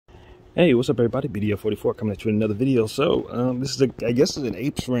Hey, what's up, everybody? BDF44 coming at you with another video. So, this is I guess it's an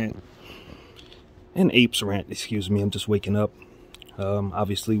apes rant. Excuse me. I'm just waking up.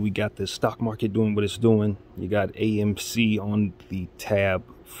 Obviously, we got the stock market doing what it's doing. You got AMC on the tab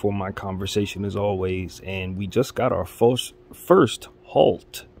for my conversation as always, and we just got our first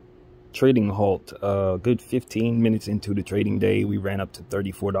halt, trading halt. Good 15 minutes into the trading day, we ran up to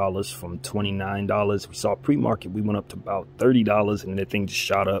 $34 from $29. We saw pre-market, we went up to about $30, and that thing just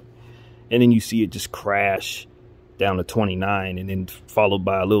shot up. And then you see it just crash down to 29, and then followed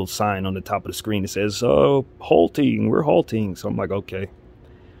by a little sign on the top of the screen that says, halting, we're halting. So I'm like, okay.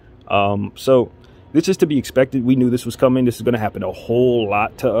 So this is to be expected. We knew this was coming. This is going to happen a whole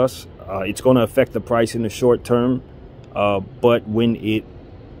lot to us. It's going to affect the price in the short term. But when it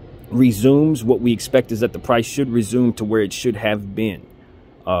resumes, what we expect is that the price should resume to where it should have been.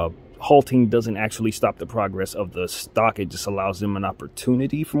 Halting doesn't actually stop the progress of the stock. It just allows them an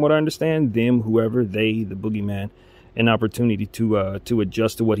opportunity, from what I understand, them, whoever, they, the boogeyman, an opportunity to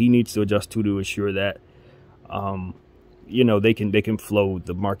adjust to what he needs to adjust to assure that, you know, they can flow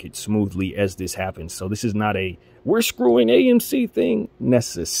the market smoothly as this happens. So this is not a we're screwing AMC thing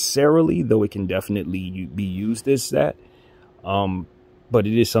necessarily, though it can definitely be used as that. But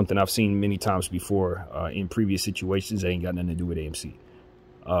it is something I've seen many times before in previous situations that ain't got nothing to do with AMC.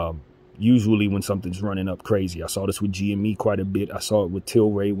 Usually when something's running up crazy. I saw this with GME quite a bit. I saw it with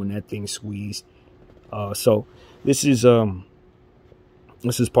Tilray when that thing squeezed. So this is par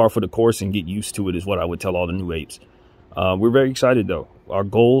for the course, and get used to it is what I would tell all the new apes. We're very excited though. Our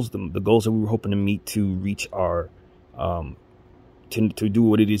goals, the goals that we were hoping to meet to reach our to do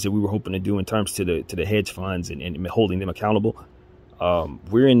what it is that we were hoping to do in terms to the hedge funds and holding them accountable.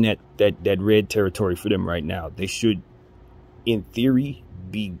 We're in that red territory for them right now. They should, in theory,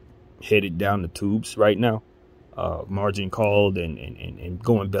 be headed down the tubes right now, margin called and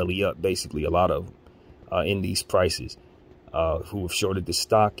going belly up, basically. A lot of in these prices who have shorted the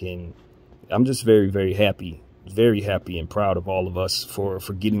stock, and I'm just very happy and proud of all of us for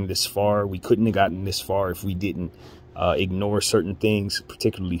getting this far. We couldn't have gotten this far if we didn't ignore certain things,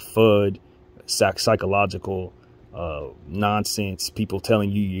 particularly FUD, psychological nonsense, people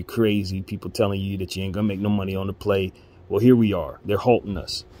telling you you're crazy, people telling you that you ain't gonna make no money on the play. Well, here we are. They're halting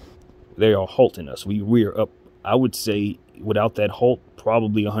us. They are halting us. We are up, I would say, without that halt,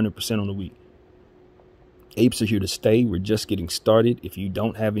 probably 100% on the week. Apes are here to stay. We're just getting started. If you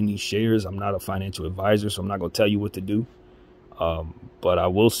don't have any shares, I'm not a financial advisor, so I'm not going to tell you what to do. But I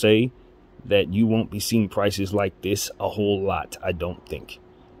will say that you won't be seeing prices like this a whole lot, I don't think.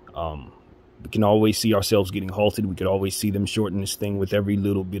 We can always see ourselves getting halted. We could always see them shorten this thing with every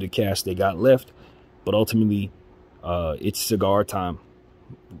little bit of cash they got left. But ultimately, it's cigar time.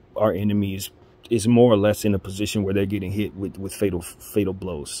 Our enemy is more or less in a position where they're getting hit with fatal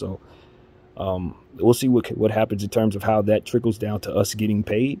blows. So we'll see what happens in terms of how that trickles down to us getting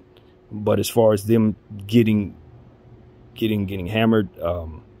paid. But as far as them getting hammered,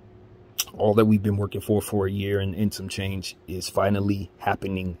 all that we've been working for a year and some change is finally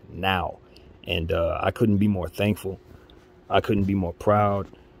happening now. And I couldn't be more thankful. I couldn't be more proud.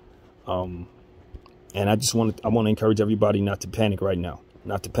 And I want to encourage everybody not to panic right now.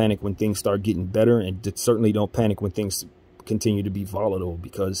 Not to panic when things start getting better, and certainly don't panic when things continue to be volatile,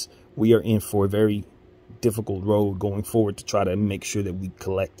 because we are in for a very difficult road going forward to try to make sure that we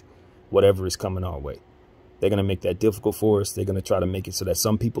collect whatever is coming our way. They're going to make that difficult for us. They're going to try to make it so that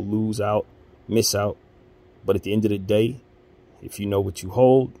some people lose out, miss out. But at the end of the day, if you know what you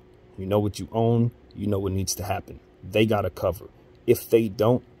hold, you know what you own, you know what needs to happen. They got to cover. If they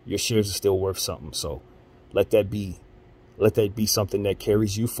don't, your shares are still worth something. So let that be something that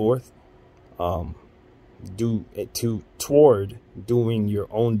carries you forth. Toward doing your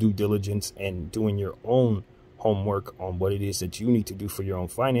own due diligence and doing your own homework on what it is that you need to do for your own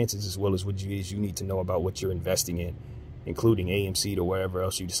finances, as well as what it is you need to know about what you're investing in, including AMC or wherever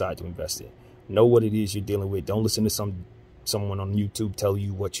else you decide to invest in. Know what it is you're dealing with. Don't listen to someone on YouTube tell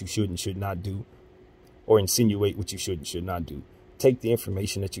you what you should and should not do, or insinuate what you should and should not do. Take the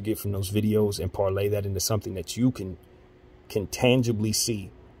information that you get from those videos and parlay that into something that you can tangibly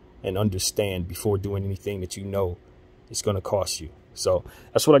see and understand before doing anything that you know is going to cost you. So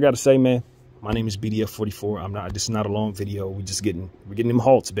that's what I got to say, man. My name is BDF44. This is not a long video. We're getting them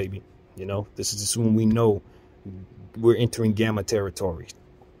halts, baby. You know, this is just when we know we're entering gamma territory.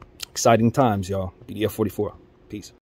 Exciting times, y'all. BDF44. Peace.